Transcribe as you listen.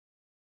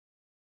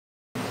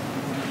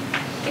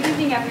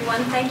evening,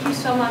 everyone. Thank you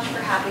so much for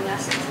having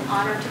us. It's an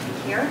honor to be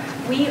here.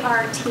 We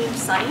are Team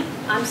Sunny.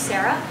 I'm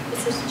Sarah.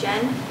 This is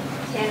Jen,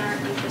 Tanner,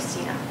 and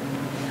Christina.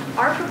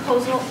 Our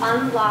proposal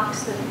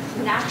unlocks the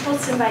natural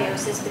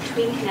symbiosis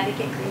between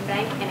Connecticut Green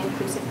Bank and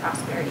Inclusive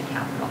Prosperity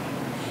Capital.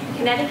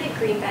 Connecticut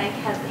Green Bank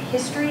has the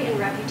history and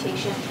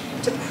reputation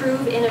to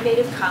prove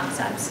innovative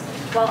concepts,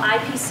 while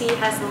IPC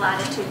has the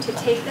latitude to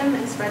take them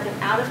and spread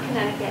them out of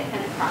Connecticut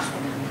and across the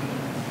country.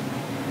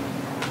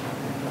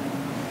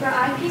 For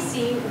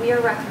IPC, we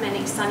are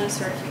recommending Sunny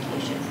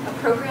Certification, a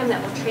program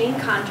that will train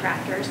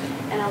contractors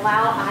and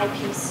allow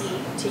IPC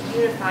to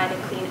unify the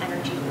clean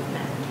energy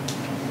movement.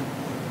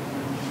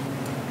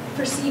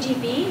 For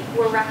CGB,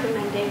 we're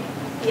recommending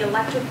the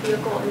Electric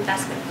Vehicle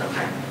Investment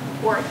Program,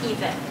 or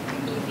EVIP,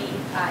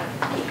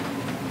 EVIP.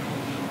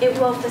 It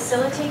will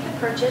facilitate the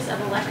purchase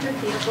of electric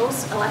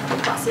vehicles,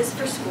 electric buses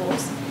for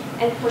schools,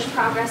 and push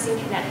progress in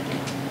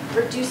Connecticut,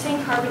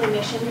 reducing carbon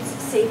emissions,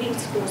 saving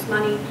schools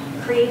money,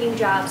 creating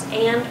jobs,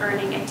 and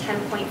earning a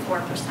 10.4%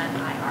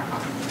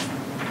 IRR.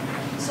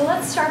 So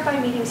let's start by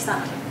meeting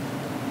Sunny.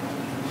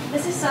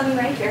 This is Sunny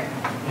right here.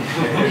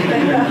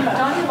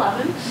 Don't you love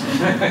him?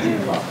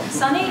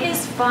 Sunny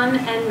is fun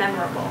and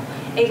memorable,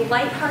 a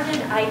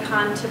lighthearted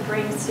icon to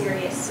bring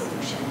serious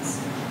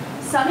solutions.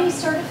 Sunny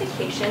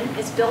Certification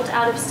is built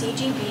out of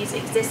CGB's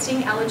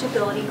existing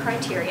eligibility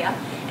criteria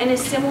and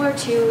is similar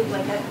to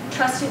like a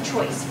trusted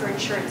choice for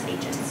insurance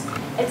agents.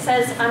 It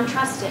says, I'm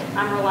trusted,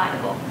 I'm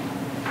reliable.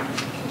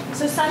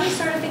 So Sunny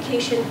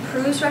Certification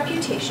proves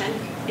reputation,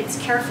 it's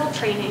careful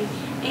training,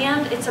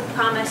 and it's a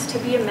promise to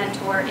be a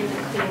mentor in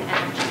the clean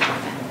energy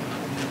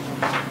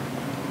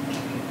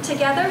movement.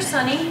 Together,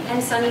 Sunny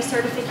and Sunny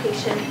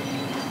Certification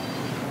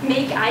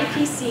make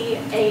IPC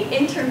an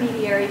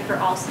intermediary for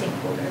all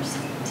stakeholders.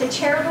 To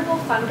charitable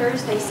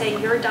funders, they say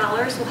your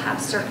dollars will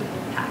have certain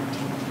impact.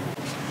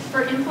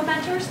 For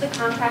implementers, the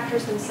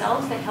contractors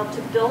themselves, they help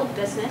to build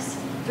business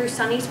through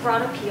Sunny's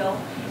broad appeal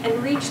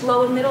and reach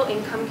low and middle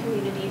income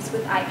communities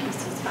with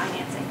IPC's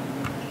financing.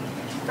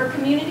 For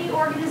community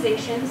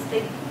organizations,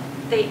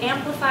 they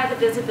amplify the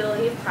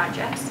visibility of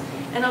projects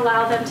and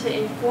allow them to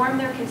inform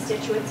their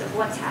constituents of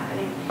what's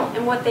happening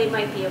and what they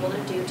might be able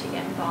to do to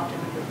get involved in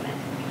the movement.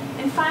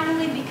 And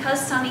finally,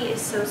 because Sunny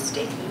is so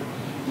sticky,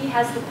 he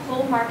has the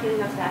pull marketing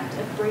effect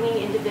of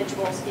bringing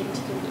individuals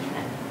into the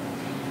movement.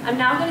 I'm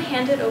now going to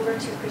hand it over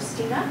to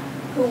Christina,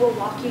 who will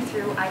walk you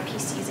through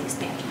IPC's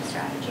expansion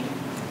strategy.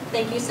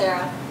 Thank you,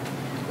 Sarah.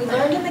 We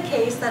learned in the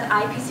case that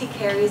IPC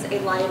carries a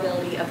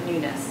liability of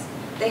newness.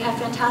 They have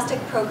fantastic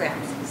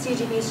programs,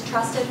 CGB's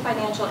trusted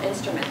financial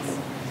instruments.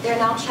 They are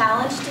now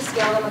challenged to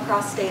scale them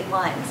across state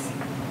lines.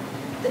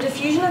 The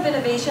diffusion of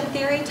innovation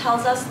theory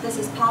tells us this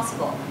is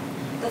possible.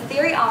 The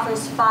theory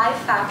offers 5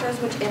 factors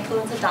which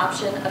influence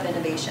adoption of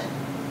innovation.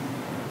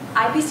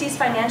 IPC's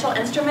financial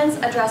instruments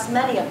address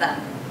many of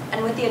them,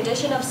 and with the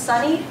addition of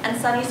Sunny and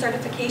Sunny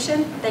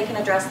Certification, they can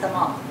address them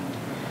all.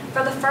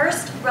 For the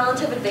first,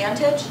 relative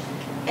advantage,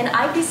 an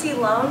IPC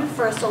loan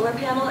for a solar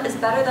panel is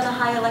better than a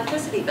high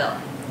electricity bill.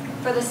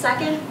 For the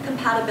second,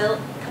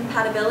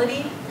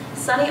 compatibility,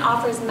 Sunny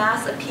offers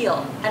mass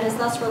appeal and is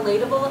thus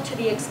relatable to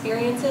the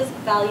experiences,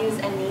 values,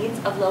 and needs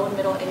of low and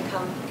middle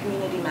income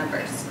community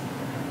members.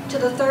 To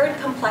the third,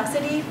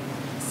 complexity,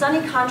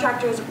 Sunny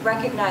contractors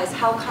recognize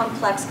how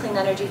complex clean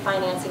energy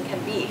financing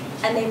can be,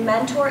 and they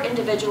mentor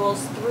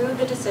individuals through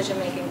the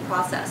decision-making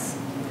process.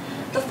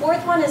 The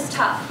fourth one is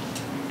tough.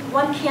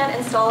 One can't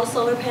install a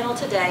solar panel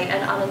today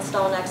and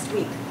uninstall next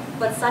week,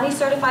 but Sunny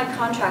certified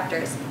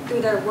contractors,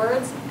 through their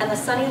words and the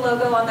Sunny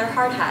logo on their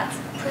hard hats,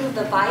 prove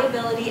the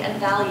viability and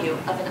value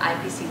of an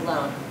IPC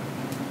loan.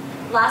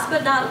 Last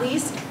but not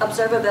least,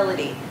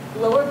 observability.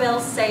 Lower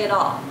bills say it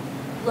all.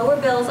 Lower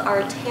bills are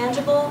a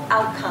tangible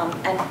outcome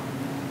and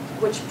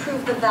which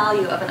prove the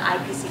value of an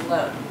IPC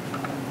loan.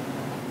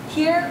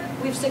 Here,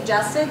 we've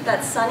suggested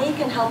that Sunny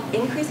can help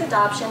increase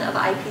adoption of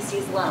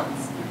IPC's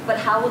loans, but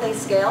how will they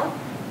scale?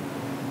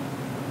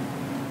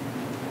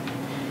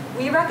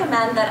 We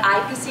recommend that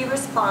IPC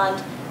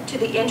respond to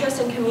the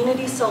interest in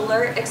community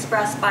solar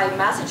expressed by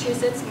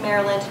Massachusetts,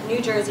 Maryland, New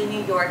Jersey,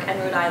 New York, and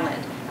Rhode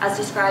Island, as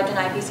described in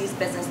IPC's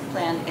business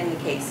plan in the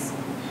case.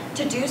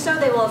 To do so,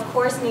 they will of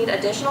course need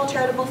additional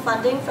charitable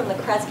funding from the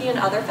Kresge and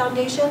other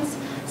foundations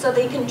so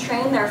they can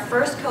train their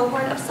first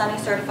cohort of Sunny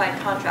certified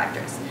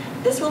contractors.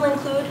 This will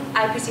include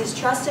IPC's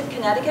trusted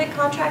Connecticut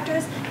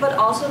contractors, but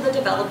also the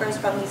developers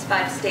from these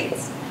 5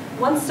 states.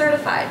 Once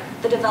certified,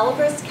 the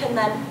developers can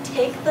then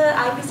take the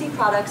IPC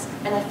products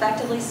and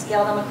effectively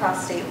scale them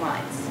across state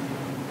lines.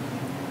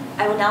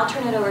 I will now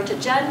turn it over to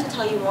Jen to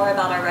tell you more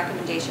about our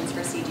recommendations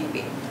for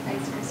CGB.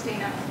 Thanks,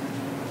 Christina.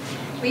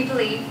 We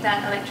believe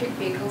that electric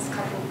vehicles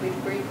coupled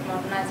with grid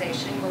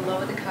modernization will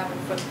lower the carbon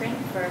footprint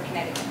for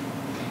Connecticut.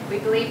 We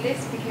believe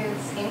this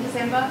because in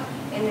December,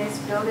 in this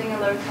Building a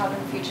Low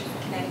Carbon Future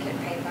for Connecticut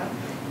paper,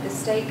 the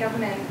state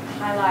government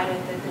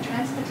highlighted that the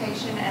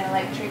transportation and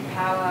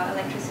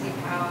electricity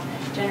power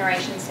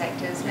generation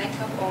sectors make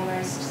up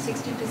almost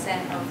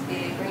 60% of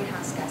the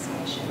greenhouse gas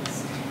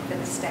emissions for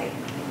the state.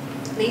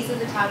 These are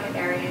the target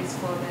areas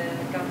for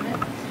the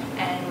government,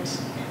 and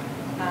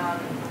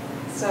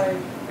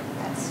So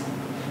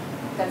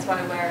that's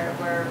why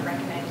we're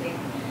recommending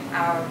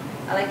our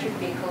electric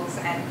vehicles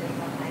and grid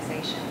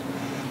modernisation.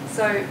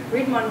 So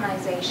grid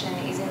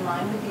modernisation is in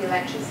line with the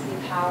electricity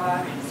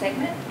power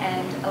segment,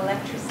 and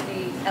electric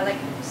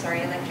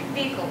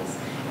vehicles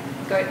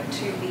go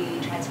to the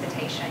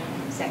transportation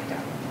sector.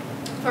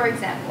 For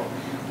example,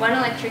 one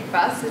electric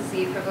bus is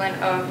the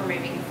equivalent of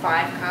removing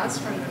 5 cars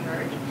from the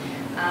road,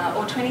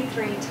 or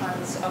 23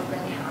 tonnes of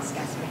greenhouse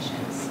gas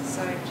emissions.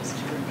 So just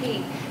to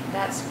repeat,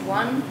 that's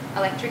one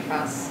electric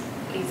bus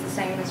is the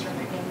same as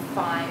removing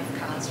 5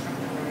 cars from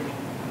the road.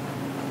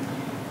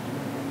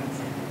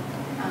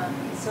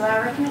 So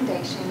our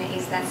recommendation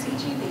is that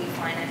CGB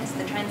finance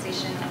the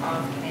transition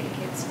of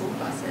Connecticut school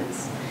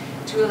buses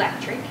to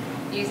electric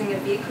using a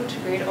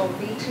vehicle-to-grid or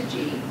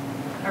V2G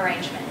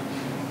arrangement.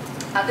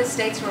 Other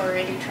states were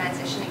already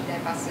transitioning their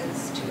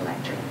buses to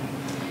electric,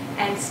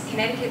 and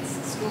Connecticut's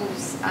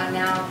schools are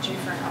now due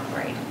for an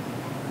upgrade.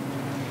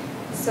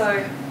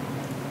 So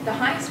the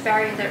highest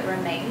barrier that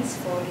remains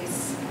for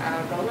this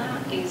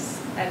rollout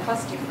is a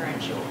cost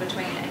differential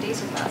between a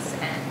diesel bus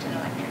and an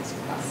electric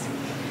school bus.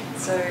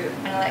 So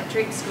an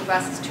electric school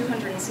bus is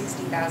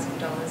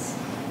 $260,000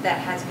 that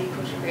has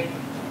vehicle-to-grid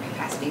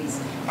capacities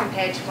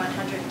compared to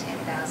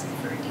 $110,000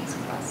 for a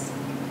diesel bus.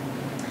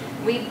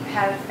 We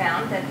have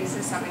found that this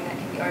is something that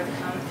can be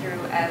overcome through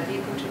a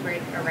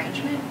vehicle-to-grid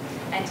arrangement,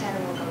 and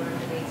Tanner will go over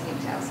these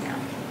details now.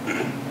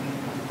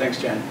 Thanks,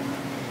 Jen.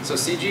 So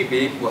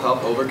CGB will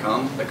help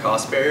overcome the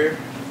cost barrier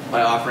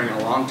by offering a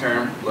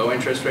long-term,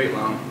 low-interest rate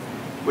loan,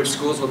 which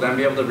schools will then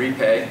be able to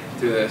repay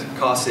through the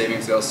cost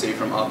savings they'll see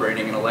from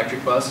operating an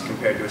electric bus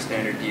compared to a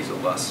standard diesel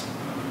bus.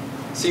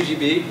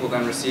 CGB will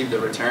then receive the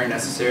return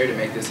necessary to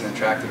make this an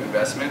attractive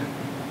investment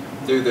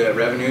through the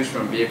revenues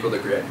from vehicle to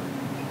grid.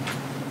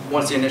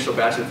 Once the initial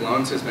batch of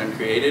loans has been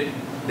created,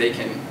 they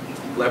can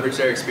leverage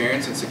their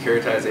experience in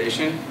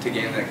securitization to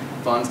gain the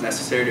funds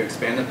necessary to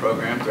expand the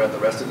program throughout the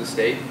rest of the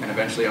state and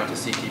eventually onto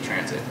CT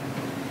Transit.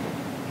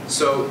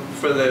 So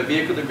for the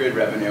vehicle to grid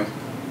revenue,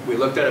 we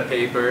looked at a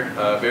paper,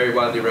 a very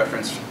widely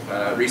referenced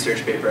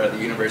research paper at the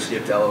University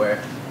of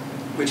Delaware,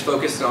 which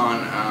focused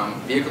on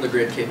vehicle to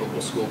grid capable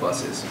school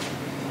buses.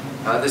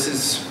 This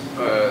is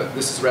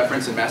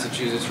referenced in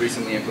Massachusetts'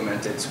 recently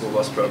implemented school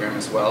bus program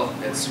as well.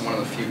 It's one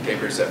of the few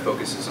papers that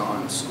focuses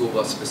on school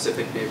bus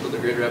specific vehicle to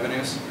grid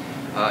revenues.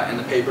 And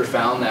the paper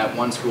found that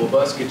one school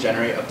bus could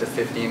generate up to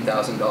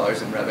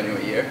 $15,000 in revenue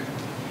a year.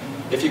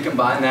 If you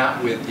combine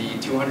that with the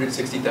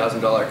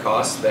 $260,000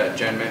 cost that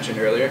Jen mentioned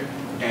earlier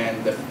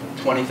and the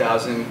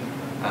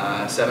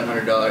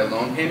 $20,700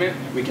 loan payment,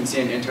 we can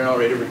see an internal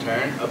rate of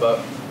return of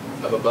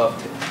above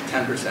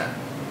 10%.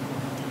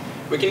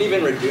 We can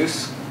even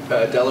reduce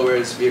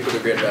Delaware's vehicle to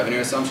grid revenue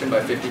assumption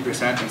by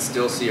 50% and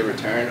still see a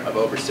return of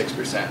over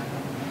 6%.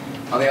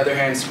 On the other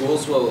hand,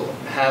 schools will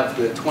have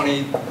the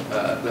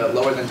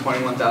lower than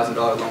 $21,000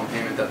 loan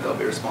payment that they'll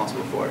be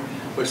responsible for,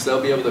 which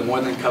they'll be able to more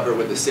than cover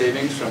with the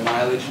savings from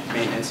mileage,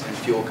 maintenance, and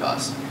fuel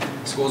costs.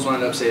 Schools will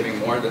end up saving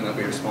more than they'll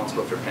be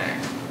responsible for paying.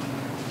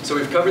 So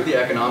we've covered the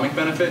economic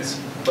benefits,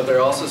 but there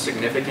are also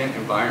significant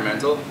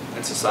environmental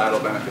and societal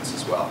benefits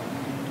as well.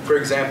 For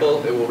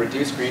example, it will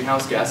reduce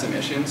greenhouse gas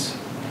emissions,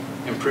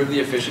 improve the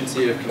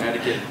efficiency of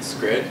Connecticut's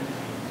grid,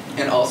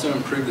 and also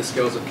improve the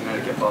skills of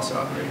Connecticut bus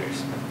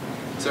operators.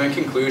 So in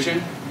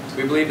conclusion,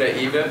 we believe that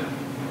EVIP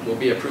will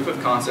be a proof of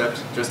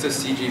concept, just as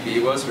CGB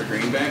was for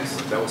green banks,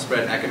 that will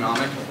spread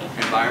economic,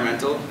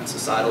 environmental, and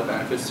societal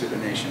benefits to the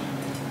nation,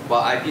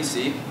 while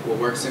IPC will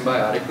work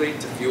symbiotically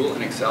to fuel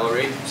and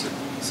accelerate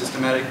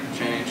systematic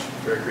change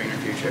for a greener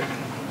future.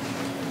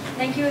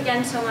 Thank you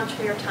again so much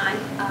for your time.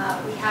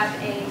 We have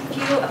a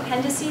few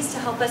appendices to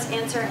help us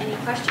answer any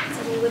questions,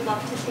 and we would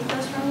love to take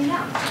those from you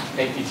now.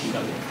 Thank you,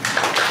 TW.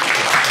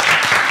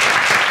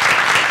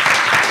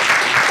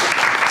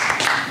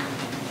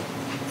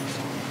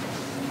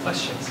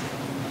 Questions?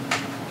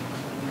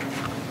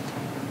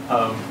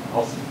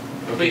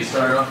 Please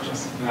start off.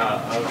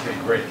 Okay,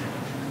 great.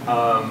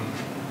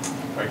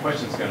 My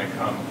question's going to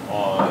come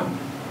on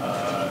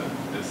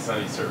the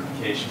Sunny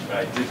certification, but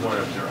I did want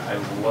to observe. I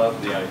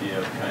love the idea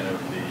of kind of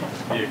the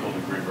vehicle to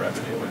grid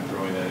revenue and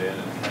throwing that in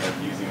and kind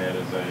of using that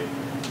as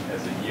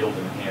a yield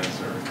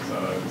enhancer. So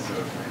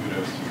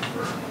kudos to you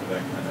for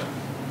that kind of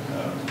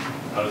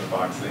out of the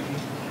box thinking.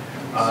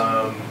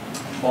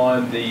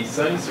 On the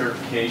Sunny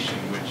certification,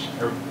 which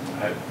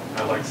I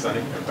like Sunny,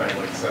 everybody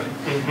likes Sunny.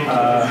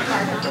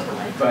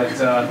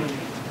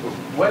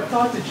 What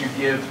thought did you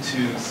give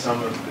to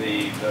some of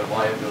the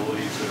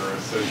liabilities that are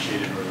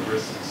associated or the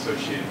risks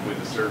associated with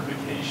the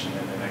certification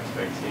and an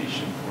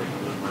expectation for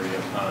delivery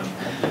upon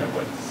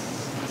what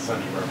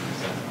Sunny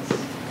represents?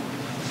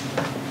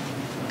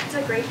 It's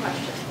a great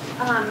question.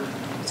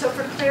 So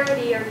for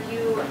clarity, are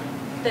you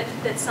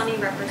that Sunny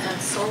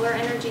represents solar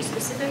energy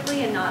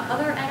specifically and not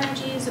other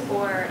energies,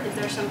 or is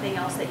there something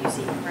else that you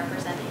see them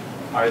representing?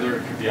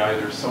 It could be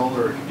either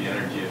solar, it could be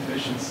energy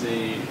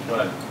efficiency,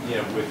 but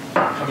with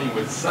coming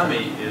with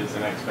Sunny is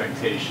an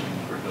expectation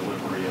for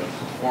delivery of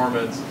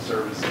performance of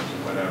services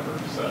or whatever.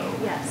 So,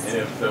 Yes. and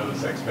if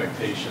those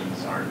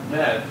expectations aren't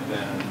met,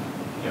 then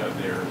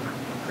they're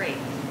Great,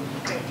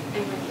 great,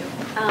 I'm with you.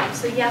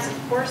 So yes,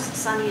 of course,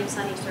 Sunny and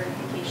Sunny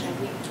certification,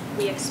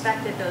 we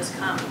expect that those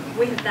come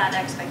with that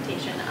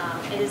expectation.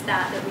 It is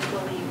that we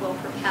believe will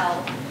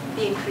propel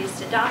the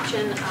increased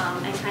adoption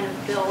and kind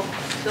of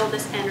build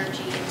this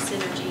energy and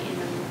synergy in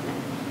the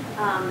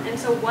movement. And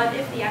so what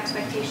if the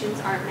expectations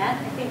aren't met?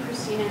 I think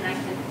Christina and I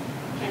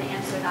can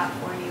answer that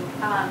for you.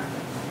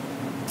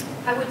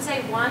 I would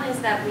say one is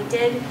that we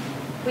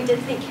did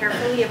think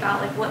carefully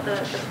about like what the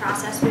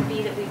process would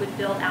be that we would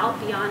build out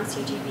beyond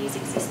CGB's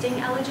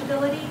existing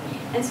eligibility.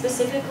 And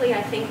specifically,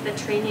 I think the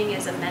training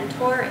as a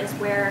mentor is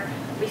where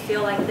we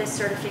feel like this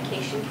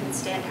certification can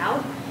stand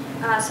out.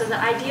 So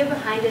the idea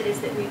behind it is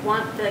that we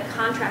want the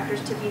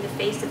contractors to be the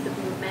face of the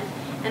movement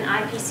and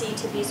IPC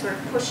to be sort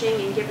of pushing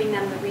and giving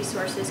them the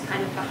resources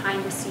kind of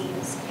behind the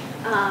scenes.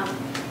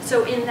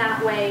 So in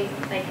that way,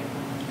 like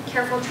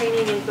careful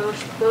training in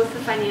both the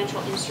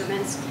financial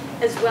instruments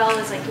as well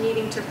as like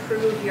needing to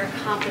prove your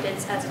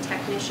competence as a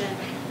technician.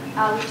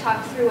 We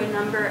talked through a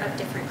number of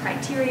different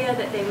criteria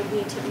that they would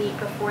need to meet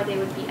before they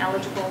would be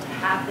eligible to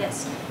have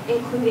this,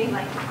 including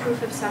like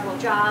proof of several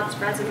jobs,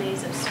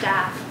 resumes of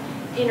staff,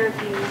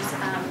 interviews,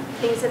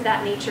 things of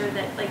that nature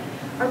that like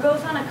are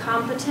both on a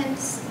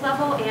competence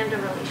level and a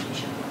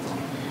relationship level.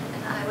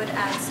 And I would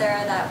add,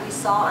 Sarah, that we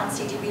saw on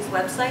CGB's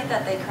website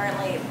that they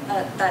currently,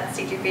 that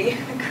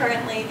CGB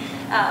currently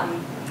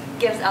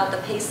gives out the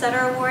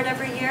Pacesetter Award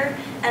every year.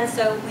 And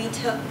so we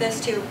took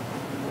this to,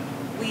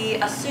 we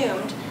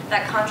assumed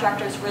that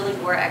contractors really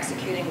were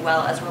executing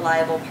well as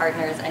reliable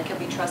partners and could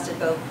be trusted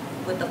both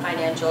with the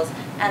financials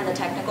and the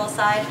technical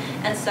side.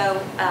 And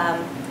so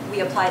we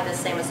applied this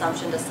same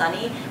assumption to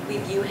Sunny. We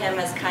view him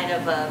as kind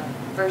of a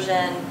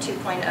version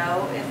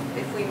 2.0,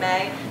 if we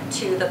may,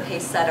 to the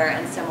Pacesetter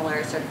and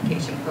similar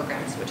certification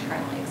programs which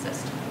currently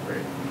exist.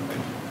 great.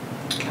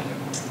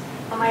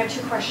 I have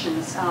two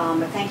questions,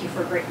 but thank you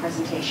for a great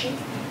presentation.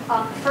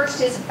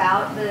 First is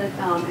about the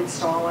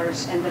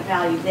installers and the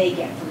value they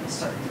get from the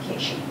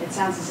certification. It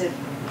sounds as if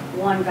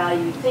one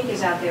value you think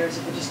is out there is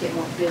if they just get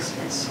more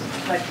business,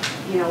 but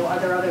are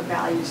there other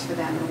values for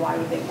them and why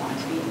would they want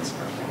to be in this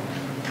program?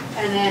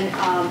 And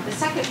then the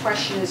second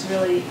question is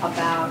really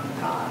about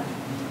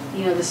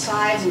the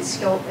size and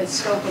scope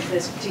of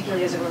this,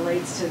 particularly as it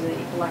relates to the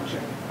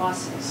electric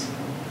buses.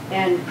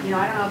 And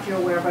I don't know if you're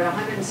aware, but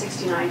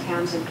 169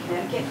 towns in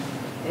Connecticut,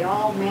 they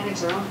all manage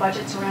their own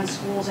budgets around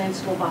schools and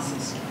school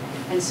buses.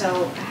 And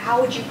so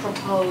how would you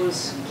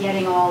propose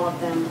getting all of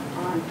them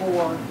on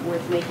board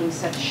with making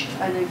such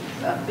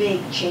a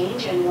big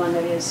change and one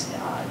that is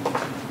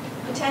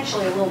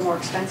potentially a little more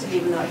expensive,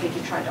 even though I think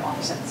you tried to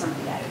offset some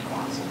of the added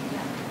cost?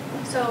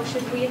 So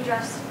should we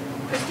address,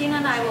 Christina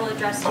and I will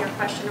address your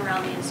question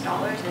around the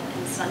installers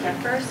and Sunday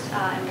first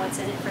and what's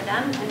in it for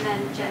them, and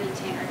then Jenny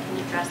Tanner can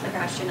address the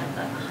question of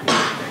the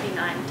 139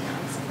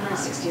 towns.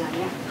 169,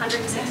 yeah.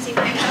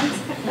 169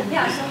 towns?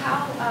 Yeah, so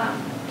how,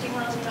 do you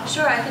want to lead off?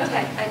 Sure, I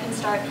can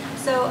start.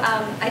 So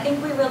I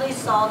think we really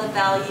saw the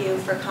value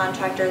for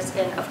contractors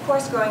in, of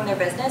course, growing their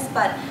business,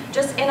 but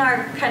just in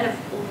our kind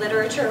of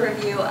literature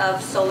review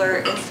of solar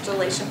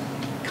installation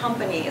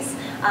companies,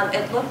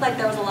 it looked like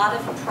there was a lot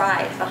of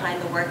pride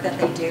behind the work that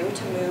they do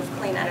to move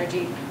clean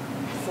energy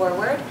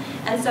forward.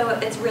 And so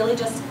it's really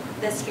just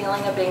this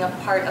feeling of being a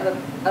part of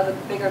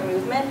a bigger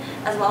movement,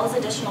 as well as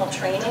additional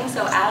training.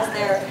 So as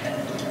they're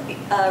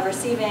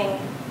receiving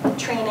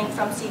training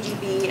from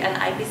CGB and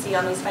IPC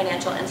on these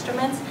financial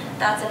instruments,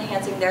 that's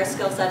enhancing their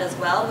skill set as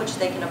well, which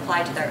they can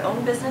apply to their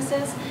own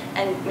businesses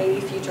and maybe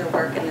future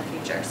work in the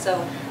future.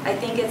 So I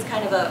think it's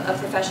kind of a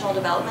professional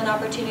development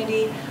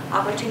opportunity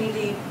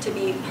to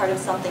be part of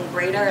something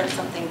greater and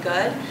something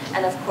good.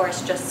 And of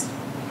course, just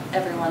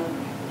everyone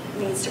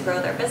needs to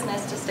grow their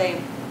business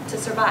to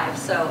survive.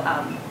 So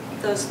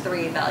those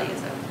three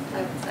values,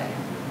 I would say.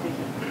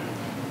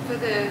 For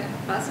the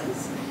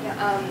buses,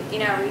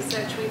 in our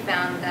research we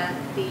found that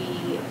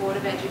the Board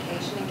of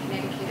Education in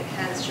Connecticut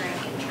has shown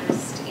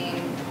interest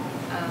in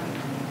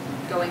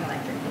going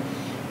electric.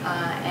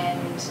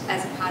 And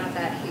as a part of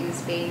that,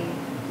 they've been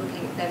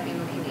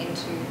looking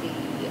into the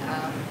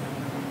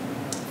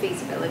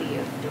feasibility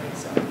of doing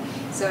so.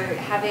 So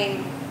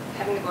having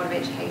the Board of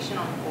Education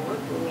on board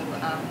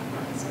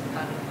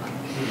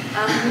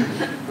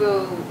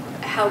will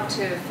help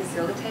to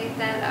facilitate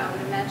that, I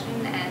would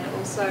imagine, and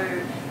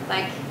also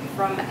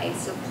from a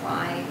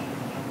supply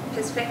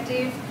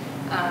perspective,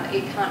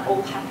 it can't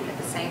all happen at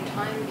the same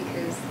time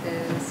because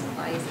the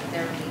supply isn't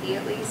there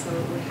immediately, so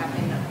it would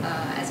happen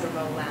as a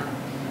rollout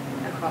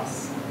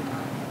across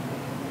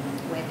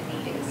where the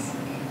need is.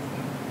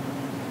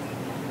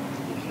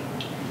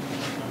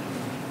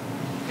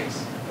 Thanks.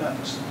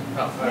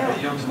 I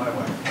yelled to my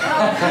wife.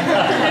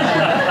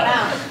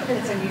 Wow,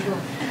 that's unusual.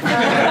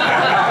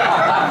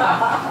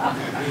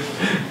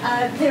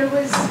 There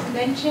was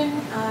mention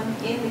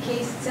in the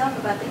case itself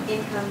about the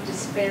income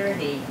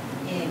disparity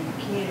in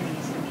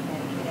communities in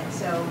Connecticut. And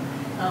so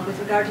with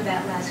regard to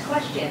that last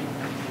question,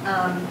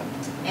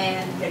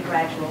 and the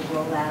gradual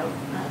rollout.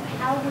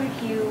 How would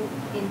you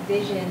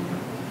envision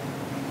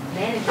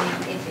managing,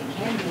 if it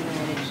can be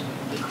managed,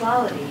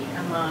 equality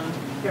among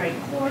very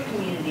poor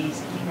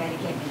communities in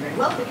Connecticut and very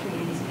wealthy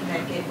communities in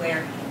Connecticut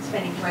where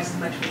spending twice as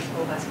much for the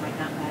school bus might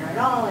not matter at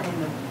all, and in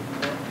the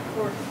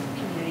poor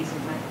communities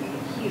it might be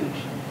a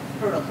huge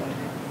hurdle to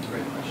overcome?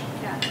 Great question.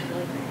 Yeah, it's a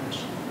really great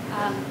question.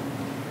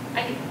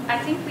 I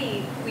think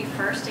we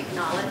first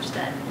acknowledge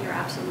that you're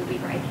absolutely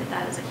right that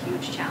that is a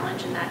huge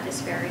challenge and that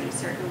disparity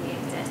certainly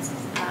exists.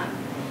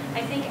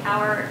 I think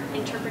our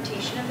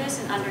interpretation of this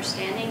and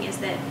understanding is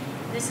that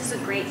this is a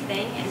great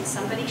thing and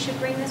somebody should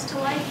bring this to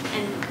life,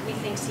 and we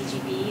think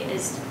CGB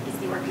is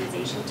the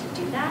organization to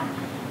do that.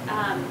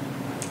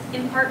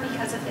 In part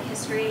because of the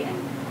history, and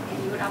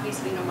you would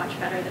obviously know much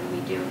better than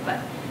we do,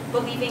 but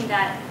believing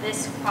that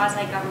this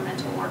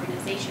quasi-governmental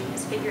organization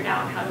has figured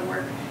out how to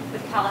work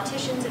with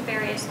politicians at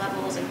various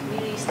levels and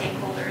community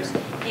stakeholders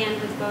and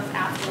with both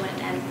affluent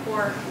and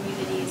poor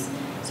communities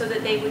so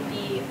that they would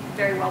be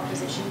very well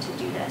positioned to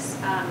do this.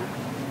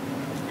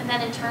 And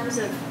then in terms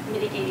of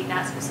mitigating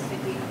that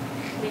specifically,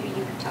 maybe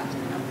you could talk to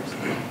the numbers.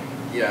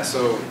 Yeah,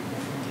 so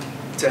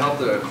to help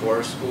the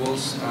core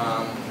schools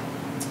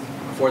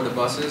afford the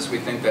buses, we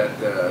think that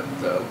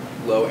the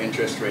low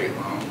interest rate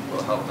loan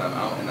will help them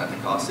out, and that the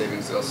cost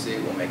savings they'll see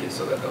will make it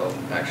so that they'll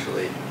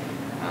actually,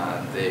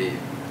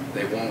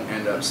 they won't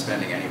end up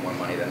spending any more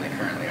money than they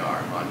currently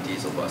are on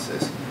diesel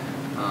buses.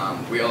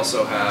 We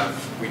also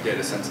we did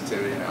a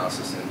sensitivity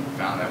analysis and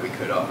found that we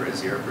could offer a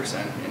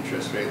 0%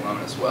 interest rate loan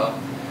as well.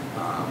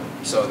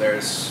 So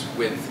there's,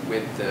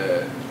 with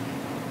the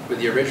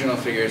original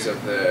figures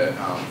of the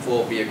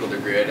full vehicle to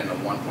grid and the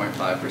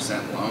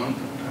 1.5% loan,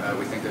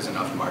 we think there's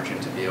enough margin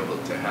to be able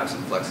to have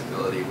some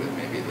flexibility with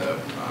maybe the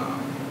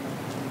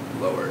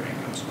lower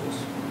income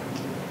schools.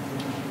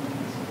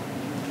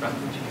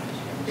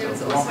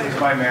 So welcome to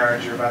my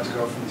marriage. You're about to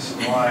go from the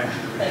sublime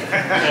to the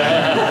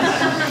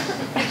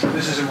ridiculous. So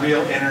this is a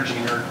real energy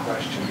nerd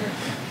question.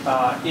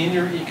 In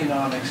your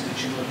economics,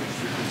 did you look at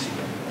frequency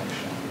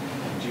regulation?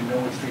 Do you know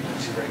what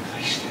frequency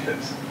regulation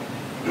is?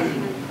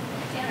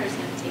 Tanner's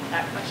going to take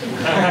that question.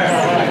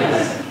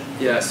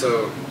 Yeah,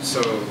 so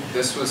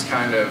this was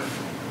kind of,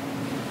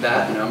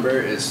 that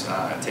number is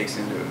takes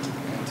into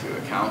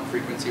account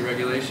frequency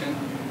regulation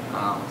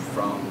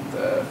from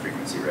the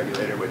frequency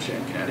regulator, which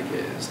in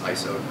Connecticut is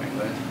ISO New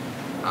England.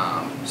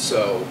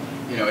 So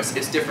you know, it's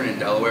different in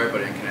Delaware,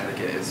 but in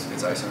Connecticut it's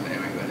ISO New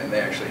England, and they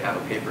actually have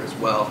a paper as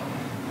well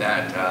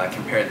that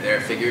compared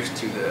their figures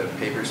to the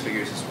paper's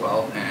figures as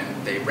well,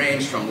 and they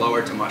range from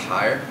lower to much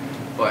higher,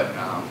 but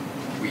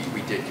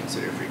we did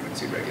consider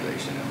frequency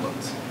regulation and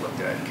looked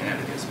at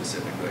Connecticut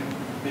specifically.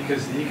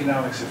 Because the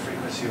economics of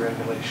frequency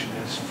regulation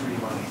is free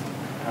money,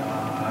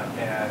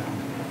 and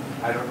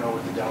I don't know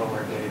what the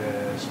Delaware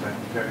data is, but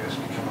you guys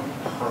become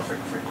a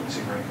perfect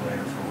frequency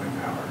regulator for wind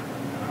power.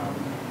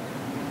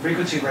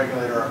 Frequency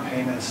regulator are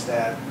payments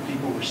that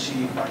people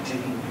receive by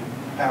taking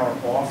power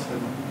off the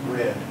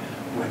grid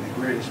when the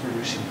grid is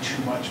producing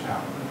too much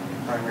power,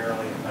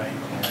 primarily at night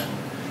and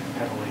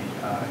heavily,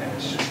 and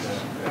it's just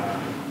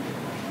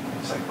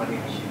it's like money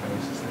that he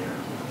knows is there.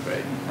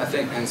 Right. I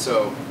think, and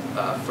so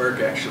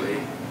FERC actually,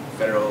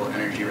 Federal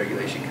Energy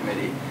Regulation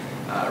Committee,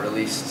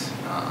 released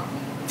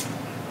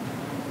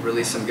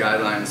some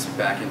guidelines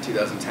back in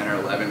 2010 or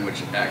 11,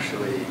 which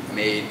actually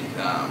made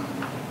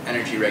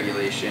energy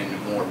regulation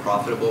more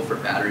profitable for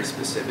batteries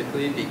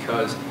specifically,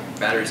 because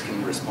batteries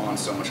can respond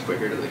so much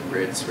quicker to the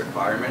grid's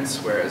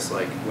requirements, whereas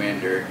like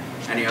wind or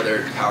any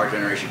other power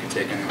generation can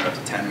take anywhere up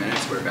to 10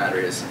 minutes, where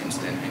battery is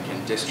instant and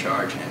can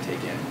discharge and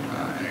take in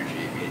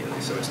energy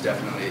immediately. So it's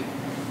definitely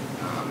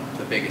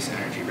the biggest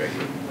energy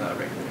regulator.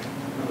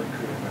 Really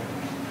creative idea.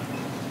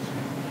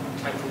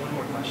 Time for one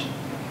more question.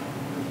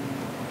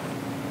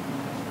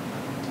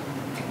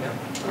 No?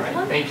 All right,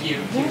 thank you.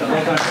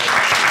 Well done.